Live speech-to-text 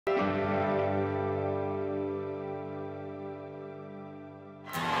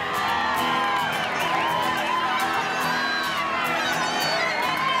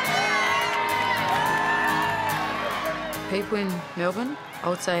people in Melbourne, I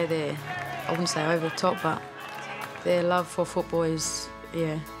would say I wouldn't say over the top, but their love for football is,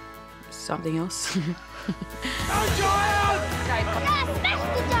 yeah, something else. Go Giants! Yeah, smash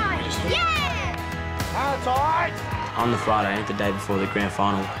the Giants! Yeah! That's all right. On the Friday, the day before the grand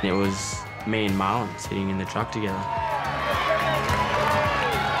final, it was me and Marlon sitting in the truck together.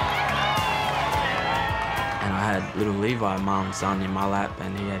 And I had little Levi, Marlon's son, in my lap,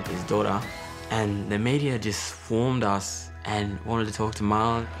 and he had his daughter. And the media just swarmed us and wanted to talk to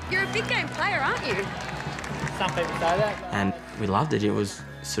Marlon. You're a big game player, aren't you? Some people say that. And we loved it. It was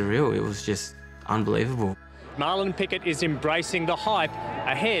surreal. It was just unbelievable. Marlion Pickett is embracing the hype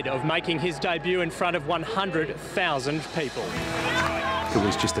ahead of making his debut in front of 100,000 people. It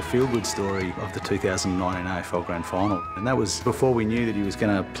was just a feel-good story of the 2019 AFL Grand Final. And that was before we knew that he was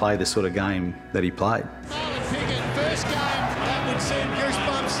going to play the sort of game that he played. Marlion Pickett, first game, that would send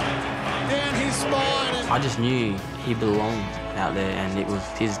goosebumps down his spine. I just knew he belonged out there, and it was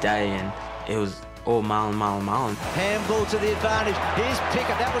his day, and it was all Marlon, Marlon, Marlon. Handball to the advantage. Here's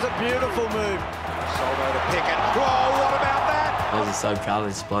Pickett. That was a beautiful move. Soldo to Pickett. Whoa, what about that? I was just so proud of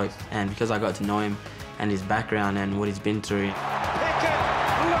this bloke, and because I got to know him and his background and what he's been through. Pickett,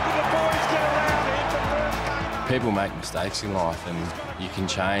 look at the boys get around into first game. People make mistakes in life, and you can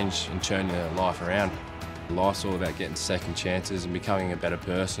change and turn your life around. Life's all about getting second chances and becoming a better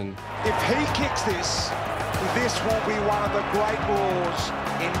person. If he kicks this will be one of the great wars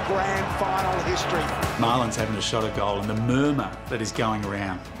in grand final history. Marlon's having a shot at goal, and the murmur that is going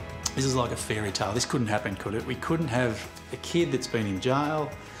around. This is like a fairy tale. This couldn't happen, could it? We couldn't have a kid that's been in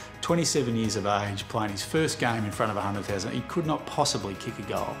jail, 27 years of age, playing his first game in front of 100,000. He could not possibly kick a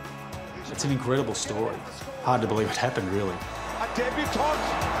goal. It's an incredible story. Hard to believe it happened, really. A debutant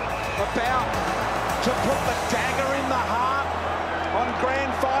about to put the dagger in the heart on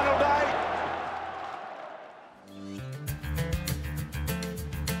grand final day.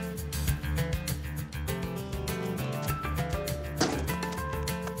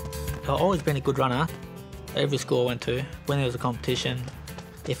 I've always been a good runner. Every school I went to, when there was a competition,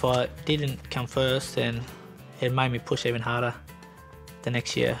 if I didn't come first, then it made me push even harder the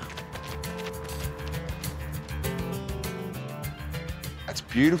next year. It's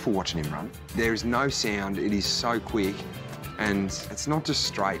beautiful watching him run. There is no sound, it is so quick, and it's not just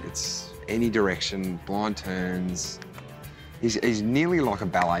straight, it's any direction, blind turns. He's nearly like a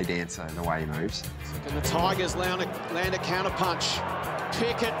ballet dancer in the way he moves. And the Tigers land a counter punch.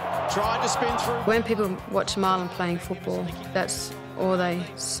 Pickett tried to spin through. When people watch Marlon playing football, that's all they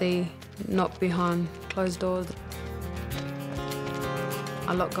see, not behind closed doors.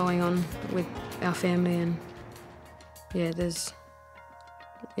 A lot going on with our family, and yeah, there's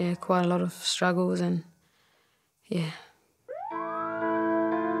quite a lot of struggles, and yeah.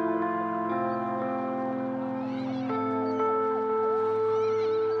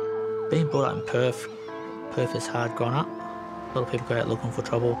 Being brought up in Perth is hard growing up. A lot of people go out looking for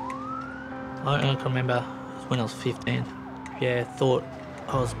trouble. I can remember when I was 15. Yeah, thought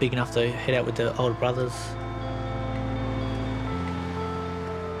I was big enough to head out with the older brothers.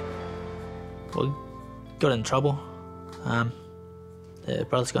 Well, got in trouble. The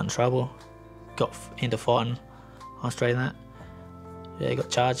brothers got in trouble, got into fighting on street and that. Yeah, got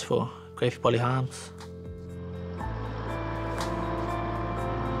charged for grievous bodily harms.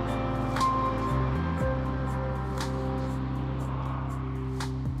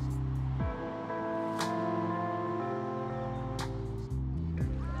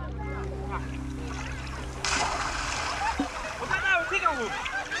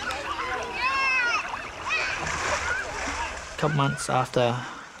 A couple months after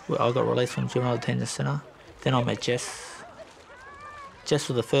I got released from Juvenile Detention Centre, then I met Jess. Jess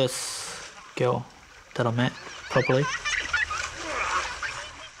was the first girl that I met properly.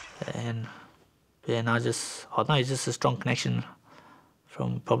 And yeah, I don't know, it's just a strong connection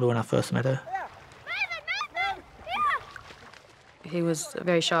from probably when I first met her. He was a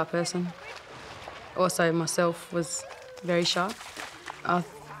very shy person. Also, myself was very shy. I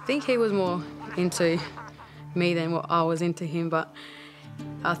think he was more into me than what I was into him, but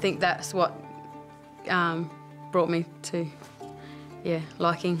I think that's what brought me to,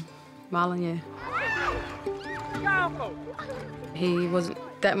 liking Marlon, He wasn't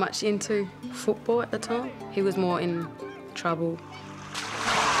that much into football at the time. He was more in trouble.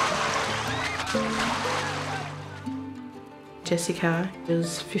 Jessica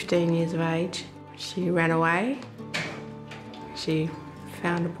was 15 years of age. She ran away. She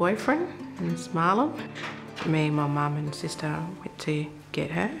found a boyfriend, and it's Marlon. Me, my mum and sister went to get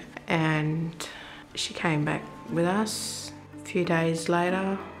her, and she came back with us. A few days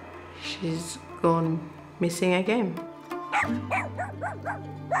later, she's gone missing again.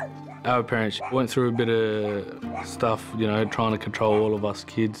 Our parents went through a bit of stuff, you know, trying to control all of us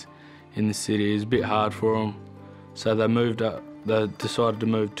kids in the city. It was a bit hard for them. So they moved up, they decided to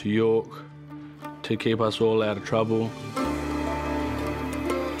move to York to keep us all out of trouble.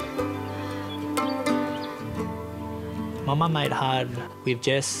 My mum made it hard with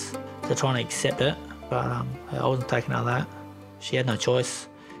Jess to try and accept it, but I wasn't taking out of that. She had no choice.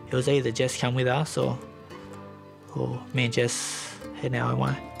 It was either Jess come with us or me and Jess heading our own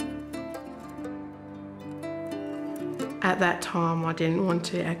way. At that time, I didn't want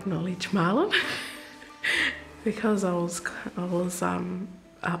to acknowledge Marlon because I was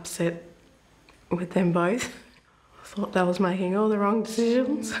upset with them both. I thought they was making all the wrong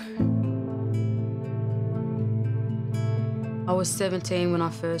decisions. I was 17 when I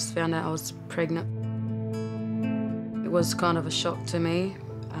first found out I was pregnant. It was kind of a shock to me,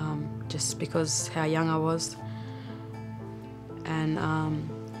 just because how young I was, and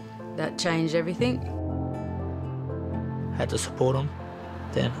that changed everything. Had to support him.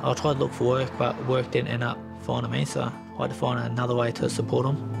 Then I tried to look for work, but work didn't end up finding me, so I had to find another way to support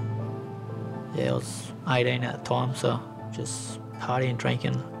him. Yeah, I was 18 at the time, so just partying,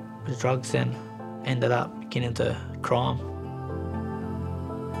 drinking, with drugs, and ended up getting into crime.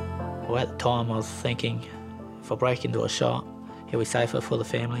 Well, at the time I was thinking, if I break into a shop, it'll be safer for the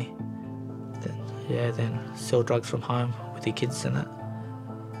family. Then sell drugs from home with your kids and that.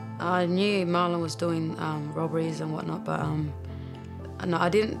 I knew Marlon was doing robberies and whatnot, but no, I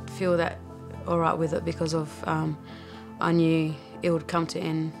didn't feel that all right with it because of I knew it would come to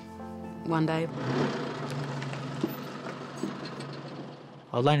end one day.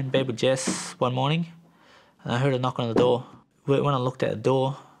 I was laying in bed with Jess one morning and I heard a knock on the door. When I looked at the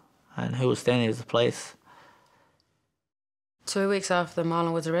door and who was standing was the police. 2 weeks after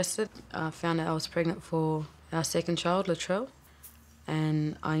Marlon was arrested, I found out I was pregnant for our second child, Latrell,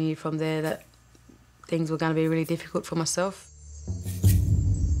 and I knew from there that things were going to be really difficult for myself.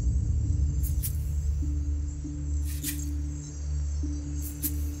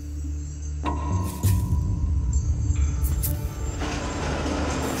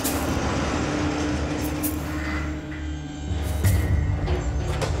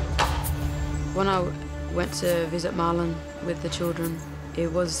 When I went to visit Marlon with the children,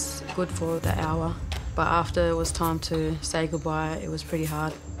 it was good for the hour, but after it was time to say goodbye, it was pretty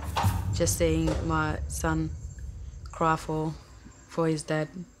hard. Just seeing my son cry for his dad.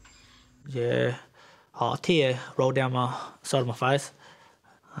 Yeah, a tear rolled down my side of my face.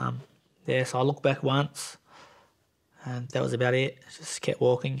 So I looked back once, and that was about it. Just kept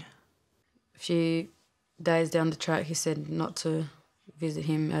walking. A few days down the track, he said not to visit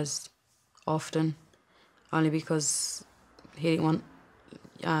him as often, only because he didn't want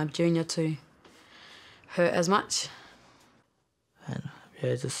Junior to hurt as much. And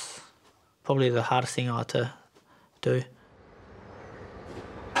yeah, just probably the hardest thing I had to do.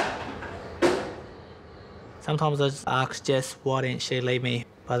 Sometimes I just ask Jess why didn't she leave me,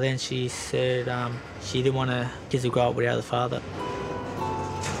 but then she said she didn't want her kids to grow up without a father.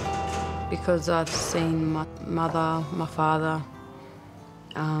 Because I've seen my mother, my father,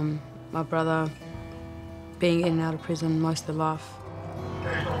 my brother being in and out of prison most of their life.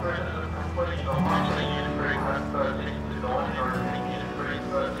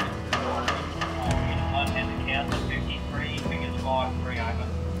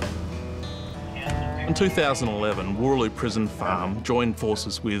 In 2011, Wooroloo Prison Farm joined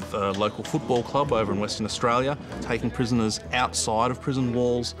forces with a local football club over in Western Australia, taking prisoners outside of prison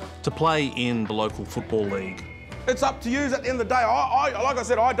walls to play in the local football league. It's up to you at the end of the day. Like I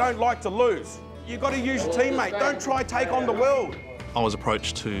said, I don't like to lose. You've got to use your teammate. Don't try take on the world. I was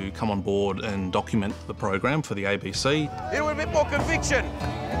approached to come on board and document the program for the ABC. It would be more conviction.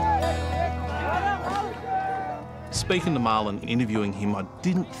 Speaking to Marlon, interviewing him, I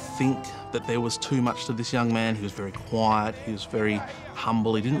didn't think that there was too much to this young man. He was very quiet, he was very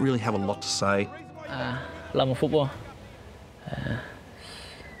humble, he didn't really have a lot to say. Love my football.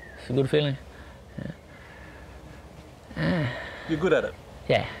 It's a good feeling. You're good at it?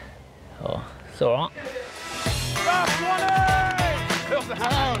 Yeah. Oh, it's all right.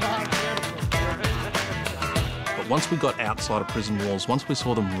 But once we got outside of prison walls, once we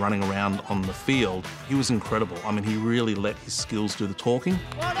saw them running around on the field, he was incredible. I mean, he really let his skills do the talking.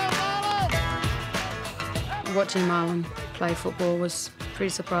 Watching Marlon play football was pretty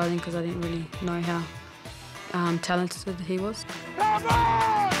surprising because I didn't really know how talented he was.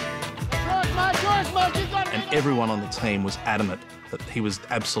 And everyone on the team was adamant that he was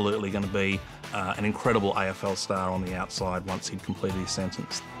absolutely going to be an incredible AFL star on the outside once he'd completed his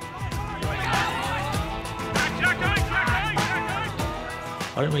sentence.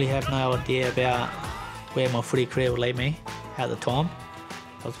 I didn't really have no idea about where my footy career would lead me at the time.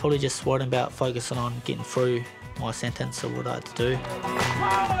 I was probably just worried about focusing on getting through my sentence of what I had to do.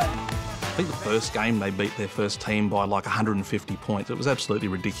 I think the first game they beat their first team by like 150 points. It was absolutely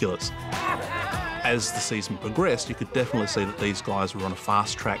ridiculous. As the season progressed, you could definitely see that these guys were on a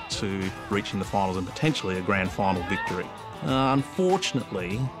fast track to reaching the finals and potentially a grand final victory.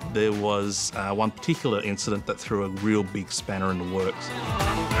 Unfortunately, there was one particular incident that threw a real big spanner in the works.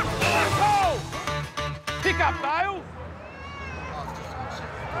 Pick up, Dale!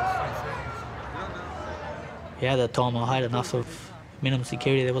 Yeah, at the time I had enough of minimum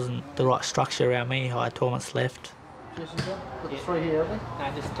security. There wasn't the right structure around me. I had 12 months left. Jessica, got 3 here, haven't we?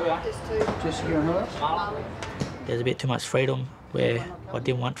 No, just 2. Just 2. Jessica and who else? There's a bit too much freedom where I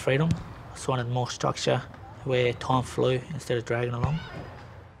didn't want freedom. I just wanted more structure where time flew instead of dragging along.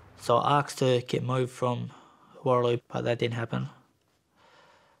 So I asked to get moved from Warraloo, but that didn't happen.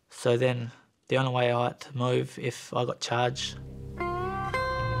 So then the only way I had to move if I got charged.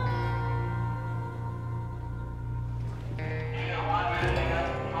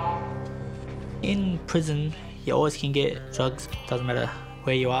 In prison, you always can get drugs, doesn't matter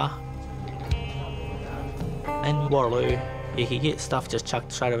where you are. In Warraloo, you can get stuff just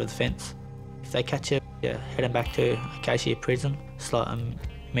chucked straight over the fence. If they catch you, you're heading back to Acacia prison. It's like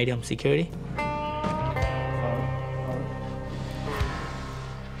medium security.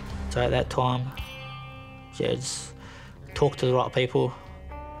 So at that time, yeah, just talk to the right people,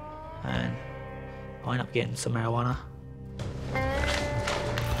 and I ended up getting some marijuana.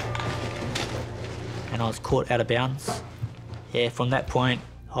 And I was caught out of bounds. Yeah, from that point,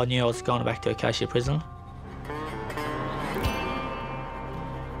 I knew I was going back to Acacia prison.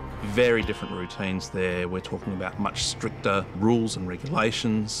 Very different routines there. We're talking about much stricter rules and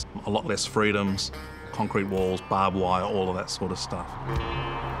regulations, a lot less freedoms, concrete walls, barbed wire, all of that sort of stuff.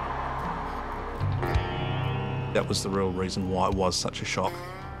 That was the real reason why it was such a shock.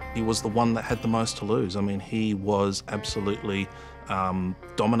 He was the one that had the most to lose. I mean, he was absolutely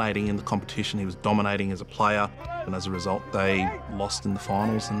dominating in the competition. He was dominating as a player, and as a result, they lost in the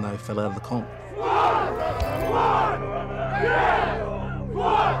finals and they fell out of the comp.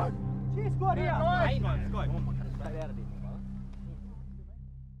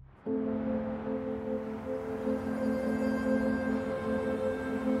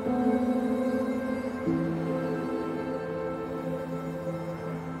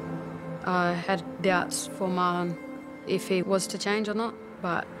 I had doubts for Marlon if he was to change or not,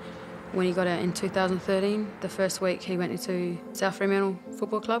 but when he got out in 2013, the first week he went into South Fremantle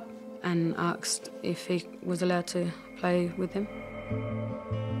Football Club and asked if he was allowed to play with them.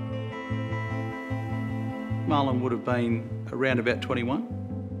 Marlon would have been around about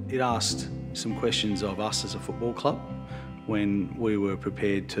 21. It asked some questions of us as a football club when we were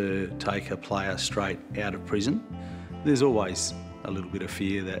prepared to take a player straight out of prison. There's always a little bit of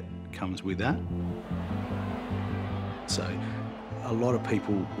fear that comes with that. So a lot of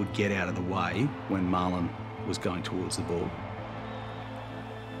people would get out of the way when Marlon was going towards the ball.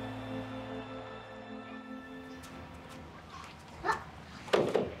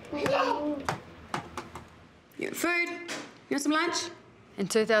 You want food? You want some lunch? In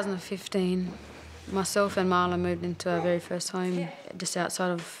 2015, myself and Marlon moved into our very first home just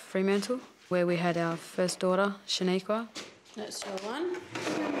outside of Fremantle, where we had our first daughter, Shaniqua. That's your one.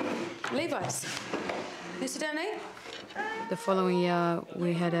 Levi's. You sit down there? The following year,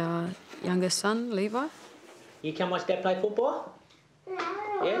 we had our youngest son, Levi. You come watch Dad play football? No,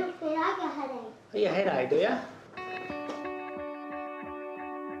 yeah? I got a headache. Oh, you headache, do you?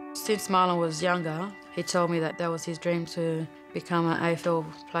 Since Marlon was younger, he told me that was his dream to become an AFL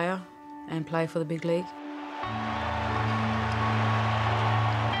player and play for the big league.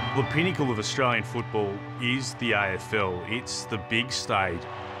 The pinnacle of Australian football is the AFL. It's the big stage.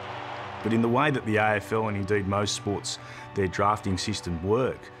 But in the way that the AFL and indeed most sports, their drafting system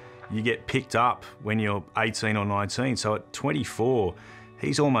work, you get picked up when you're 18 or 19. So at 24,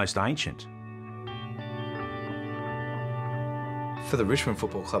 he's almost ancient. For the Richmond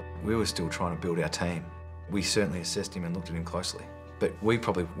Football Club, we were still trying to build our team. We certainly assessed him and looked at him closely. But we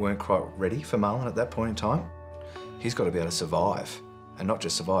probably weren't quite ready for Marlon at that point in time. He's got to be able to survive. And not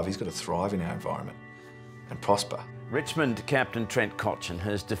just survive, he's got to thrive in our environment and prosper. Richmond captain Trent Cotchin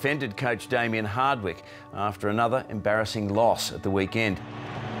has defended coach Damien Hardwick after another embarrassing loss at the weekend.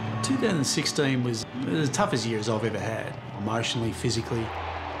 2016 was the toughest year as I've ever had, emotionally, physically.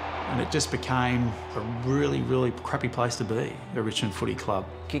 And it just became a really, really crappy place to be, the Richmond Footy Club.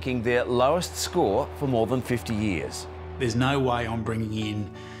 Kicking their lowest score for more than 50 years. There's no way I'm bringing in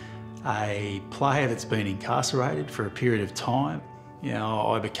a player that's been incarcerated for a period of time You know,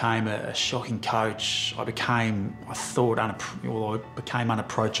 I became a shocking coach. I became unapproachable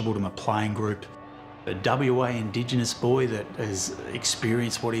to my playing group. A WA Indigenous boy that has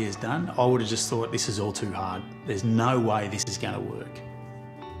experienced what he has done, I would have just thought this is all too hard. There's no way this is going to work.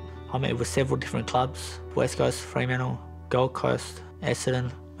 I met with several different clubs, West Coast, Fremantle, Gold Coast,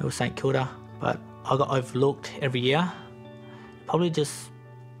 Essendon, with St Kilda, but I got overlooked every year. Probably just,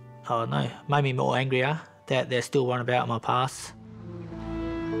 I don't know, made me more angrier that they're still worrying about my past.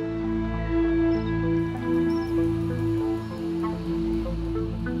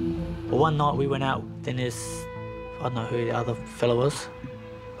 Well, one night we went out, then there's, I don't know who the other fella was,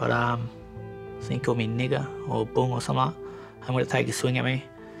 but I think he called me nigger or boong or something like that, and went to take a swing at me.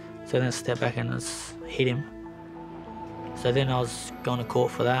 So then I stepped back and just hit him. So then I was going to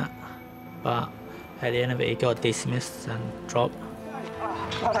court for that, but at the end of it, he got dismissed and dropped.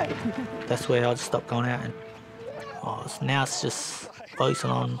 That's where I just stopped going out. And now it's just focusing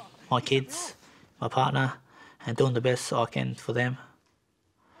on my kids, my partner, and doing the best I can for them.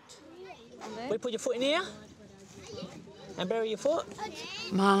 Will you put your foot in here and bury your foot?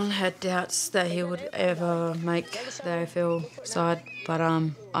 Marlon had doubts that he would ever make the AFL side, but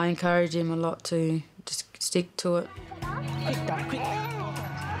I encouraged him a lot to just stick to it.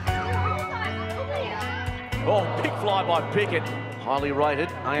 Oh, big fly by Pickett. Highly rated.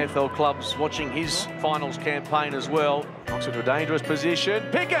 AFL clubs watching his finals campaign as well. Knocks into a dangerous position.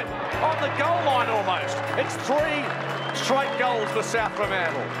 Pickett on the goal line almost. It's 3 straight goals for South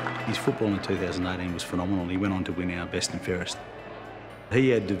Fremantle. His football in 2018 was phenomenal. He went on to win our best and fairest. He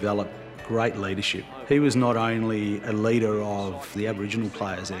had developed great leadership. He was not only a leader of the Aboriginal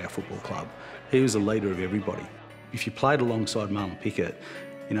players at our football club, he was a leader of everybody. If you played alongside Marlion Pickett,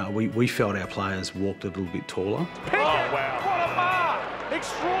 you know, we felt our players walked a little bit taller. Pickett! Oh, wow. What a mark!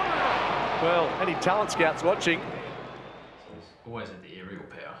 Extraordinary! Well, any talent scouts watching? Always had the aerial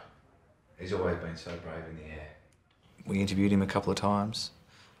power. He's always been so brave in the air. We interviewed him a couple of times,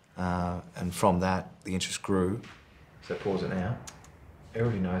 and from that, the interest grew. So pause it now.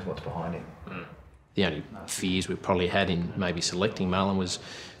 Everybody knows what's behind him. The only fears we probably had in maybe selecting Marlon was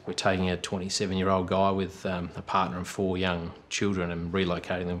we're taking a 27-year-old guy with a partner and 4 young children and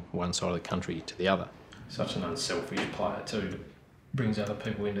relocating them one side of the country to the other. Such an unselfish player too, that brings other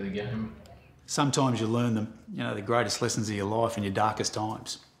people into the game. Sometimes you learn the greatest lessons of your life in your darkest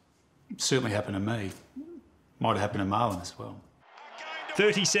times. It certainly happened to me. Might have happened to Marlon as well.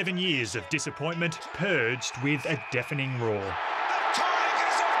 37 years of disappointment purged with a deafening roar.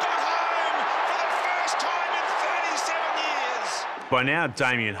 By now,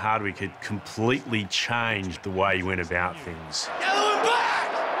 Damien Hardwick had completely changed the way he went about things.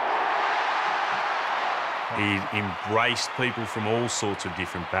 He embraced people from all sorts of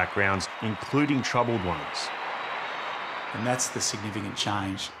different backgrounds, including troubled ones. And that's the significant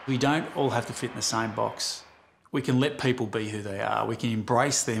change. We don't all have to fit in the same box. We can let people be who they are. We can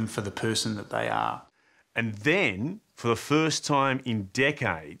embrace them for the person that they are. And then, for the first time in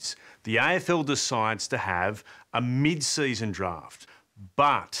decades, the AFL decides to have a mid-season draft.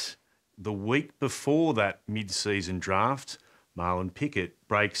 But the week before that mid-season draft, Marlion Pickett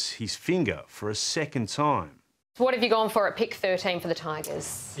breaks his finger for a second time. What have you gone for at pick 13 for the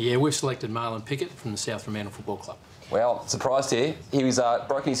Tigers? Yeah, we've selected Marlion Pickett from the South Fremantle Football Club. Well, surprised here. He was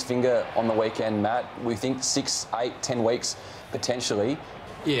broke his finger on the weekend, Matt. We think 6, 8, 10 weeks potentially.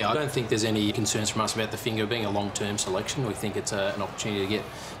 Yeah, I don't think there's any concerns from us about the finger being a long-term selection. We think it's an opportunity to get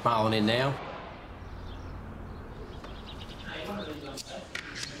Marlion in now.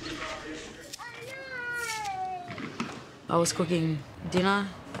 I was cooking dinner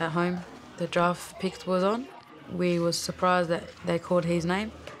at home. The draft pick was on. We were surprised that they called his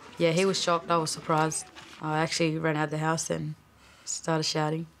name. Yeah, he was shocked. I was surprised. I actually ran out of the house and started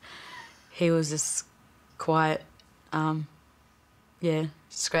shouting. He was just quiet,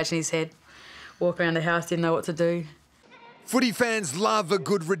 scratching his head, walk around the house, didn't know what to do. Footy fans love a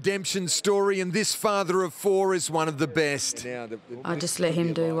good redemption story, and this father of 4 is one of the best. I just let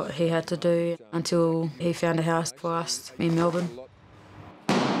him do what he had to do until he found a house for us in Melbourne.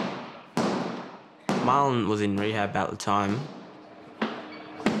 Marlon was in rehab at the time.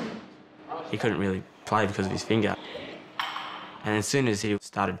 He couldn't really play because of his finger. And as soon as he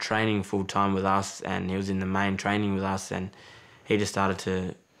started training full-time with us and he was in the main training with us, and he just started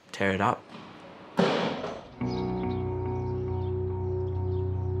to tear it up.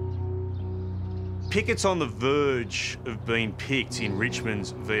 Pickett's on the verge of being picked in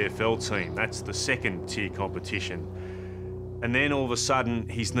Richmond's VFL team. That's the second tier competition. And then all of a sudden,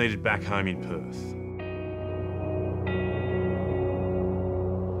 he's needed back home in Perth.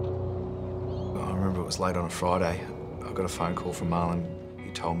 I remember it was late on a Friday. I got a phone call from Marlion.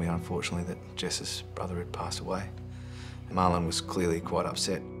 He told me, unfortunately, that Jess's brother had passed away. Marlion was clearly quite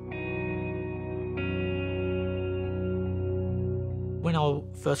upset. When I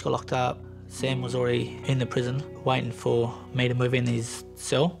first got locked up, Sam was already in the prison waiting for me to move in his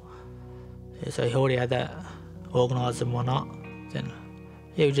cell. So he already had that organised and whatnot. Then,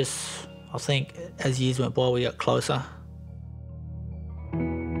 yeah, we just, I think as years went by, we got closer.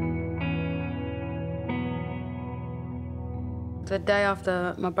 The day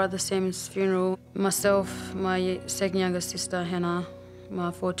after my brother Sam's funeral, myself, my second youngest sister Hannah, my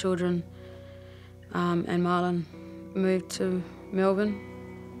 4 children, and Marlion moved to Melbourne,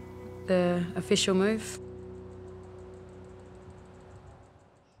 the official move.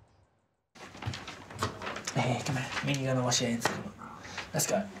 Hey, come here. Me and you gonna wash your hands. Let's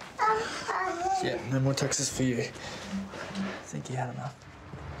go. Yeah, no more taxes for you. I think you had enough.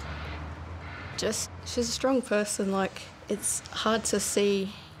 She's a strong person. Like, it's hard to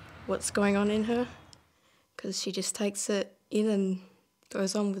see what's going on in her because she just takes it in and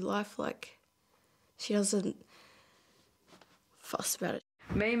goes on with life. Like, she doesn't fuss about it.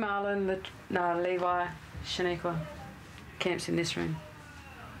 Me, Marlion, Levi, Shaniqua camps in this room.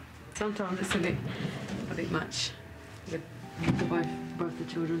 Sometimes it's a bit much with both the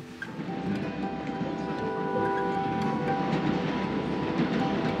children.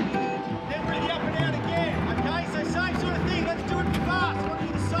 Get ready up and out again, okay? So same sort of thing, let's do it fast. I want to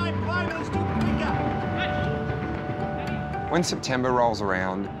do the same play, but let's do it quicker. When September rolls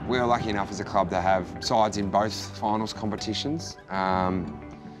around, we were lucky enough as a club to have sides in both finals competitions. And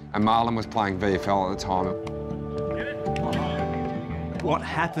Marlion was playing VFL at the time. What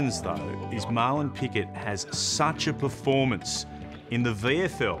happens, though, is Marlion Pickett has such a performance in the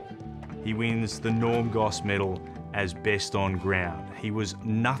VFL. He wins the Norm Goss medal as best on ground. He was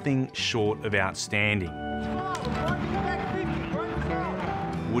nothing short of outstanding.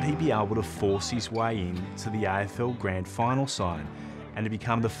 Would he be able to force his way into the AFL Grand Final side and to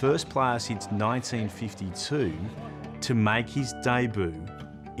become the first player since 1952 to make his debut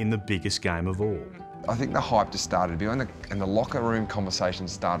in the biggest game of all? I think the hype just started to be on, and the locker room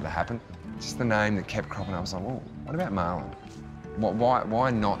conversations started to happen. Just the name that kept cropping up. I was like, well, what about Marlion? Why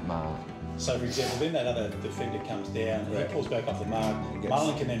not Marlion? So, for example, then that other defender comes down, he pulls back off the mark.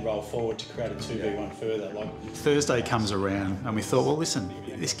 Marlion can then roll forward to create a 2v1 further. Like, Thursday comes around and we thought, well, listen,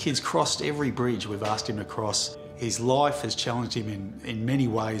 this kid's crossed every bridge we've asked him to cross. His life has challenged him in many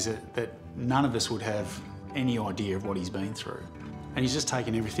ways that none of us would have any idea of what he's been through. And he's just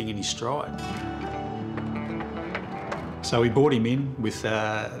taken everything in his stride. So we brought him in with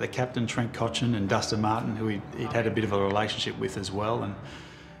the captain, Trent Cotchin, and Dustin Martin, who he'd had a bit of a relationship with as well, and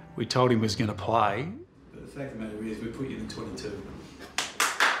we told him he was going to play. But the fact of the matter is, we put you in the 22.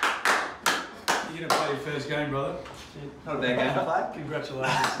 You're going to play your first game, brother? Not a bad game to play.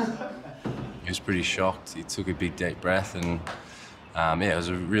 Congratulations. He was pretty shocked. He took a big, deep breath, and yeah, it was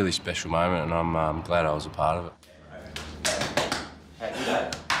a really special moment, and I'm glad I was a part of it. Hey, good day.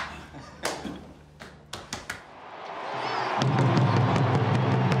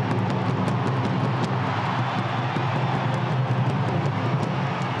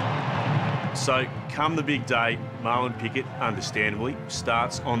 So, come the big day, Marlion Pickett, understandably,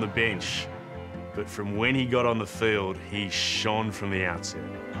 starts on the bench. But from when he got on the field, he shone from the outset.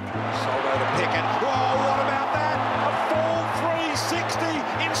 Soldo to Pickett. Oh, what about that? A full 360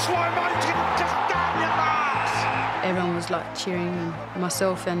 in slow motion. Just down your marks. Everyone was like cheering, and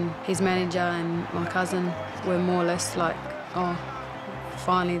myself and his manager and my cousin were more or less like, oh,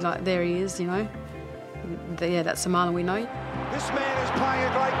 finally, like, there he is, you know. Yeah, that's the Marlion we know. This man is playing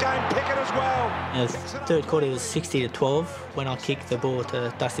a great game, Pickett as well. In the third quarter, it was 60-12 when I kicked the ball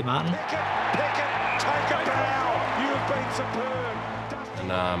to Dusty Martin. Pickett, take a bow. You have been superb.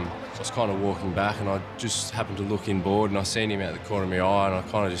 And I was kind of walking back, and I just happened to look inboard, and I seen him out the corner of my eye, and I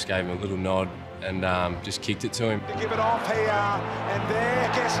kind of just gave him a little nod and just kicked it to him. To give it off here, and there,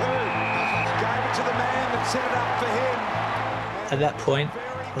 guess who? Gave it to the man that set it up for him. At that point,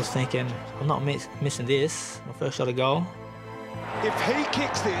 I was thinking, I'm not missing this, my first shot of goal. If he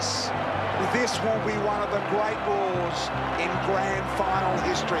kicks this will be one of the great roars in grand final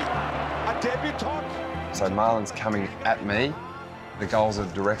history. A debutant. So Marlion's coming at me. The goals are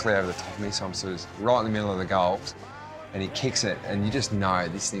directly over the top of me, so I'm sort of right in the middle of the goals. And he kicks it, and you just know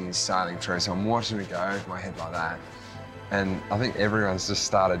this thing is sailing through. So I'm watching it go, my head like that. And I think everyone's just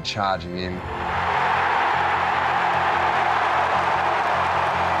started charging in.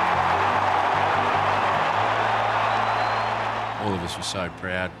 All of us were so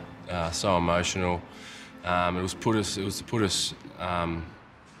proud, so emotional. It was to put us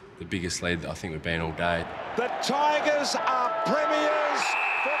the biggest lead that I think we've been all day. The Tigers are premiers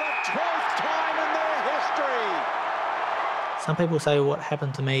for the 12th time in their history. Some people say what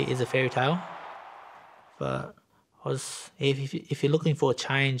happened to me is a fairy tale, but if you're looking for a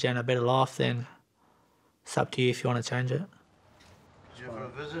change and a better life, then it's up to you if you want to change it. Here for a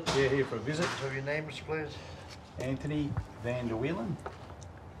visit? Yeah, here for a visit. Have your names, please? Anthony Van der Wielen.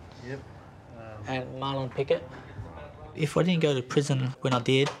 Yep. And Marlion Pickett. If I didn't go to prison when I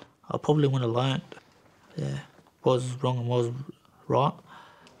did, I probably wouldn't have learned. Yeah, was wrong and was right.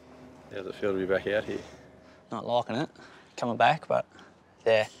 How does it feel to be back out here? Not liking it, coming back, but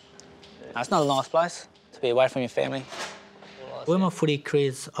yeah. No, it's not a nice place to be away from your family. When my footy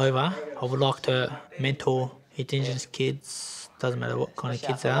career's over, I would like to mentor Indigenous kids, doesn't matter what kind of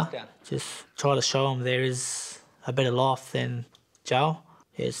kids they are. Just try to show them there is a better life than jail.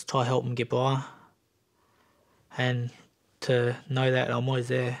 Just try to help them get by and to know that I'm always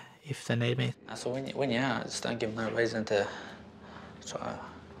there if they need me. So when you are, just don't give them no reason to try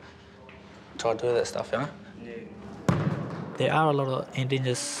to do that stuff, you know? There are a lot of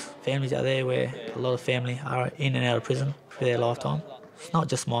Indigenous families out there where a lot of family are in and out of prison for their lifetime. It's not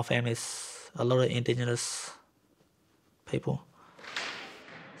just my family, it's a lot of Indigenous people.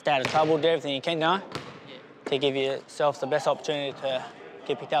 Stay out of trouble, do everything you can, you know, to give yourself the best opportunity to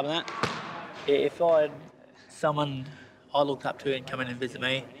get picked up in that. If I had someone I looked up to and come in and visit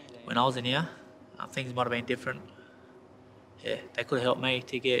me when I was in here, things might have been different. Yeah, they could have helped me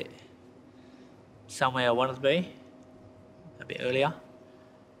to get somewhere I wanted to be a bit earlier.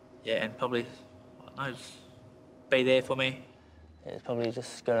 Yeah, and probably, I don't know, be there for me. Yeah, it's probably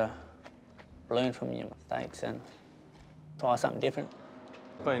just got to learn from your mistakes and try something different.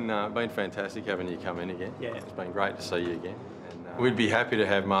 It's been fantastic having you come in again. Yeah. It's been great to see you again. And, we'd be happy to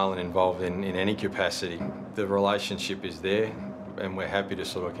have Marlion involved in any capacity. The relationship is there and we're happy to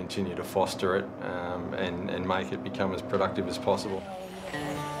sort of continue to foster it and make it become as productive as possible.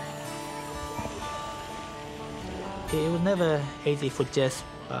 It was never easy for Jess,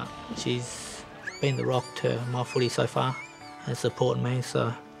 but she's been the rock to my footy so far and supporting me,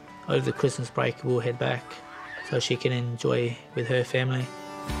 so over the Christmas break we'll head back so she can enjoy with her family.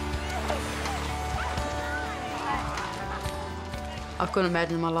 I couldn't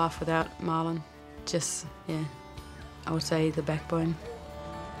imagine my life without Marlion. Just, yeah, I would say the backbone.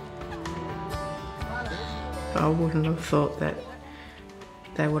 I wouldn't have thought that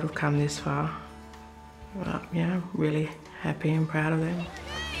they would have come this far. But, yeah, really happy and proud of them.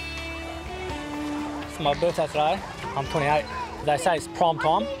 It's my birthday today. I'm 28. They say it's prime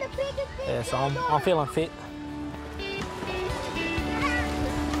time. Yeah, so I'm feeling fit.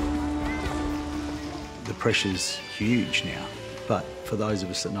 The pressure's huge now, but for those of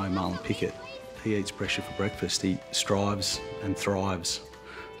us that know Marlion Pickett, he eats pressure for breakfast. He strives and thrives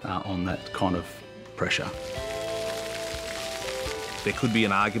on that kind of pressure. There could be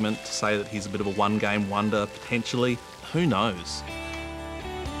an argument to say that he's a bit of a one-game wonder, potentially. Who knows?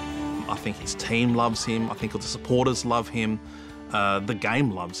 I think his team loves him. I think all the supporters love him. The game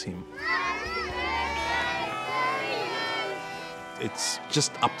loves him. It's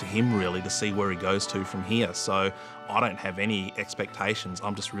just up to him, really, to see where he goes to from here. So I don't have any expectations.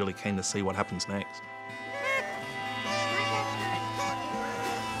 I'm just really keen to see what happens next.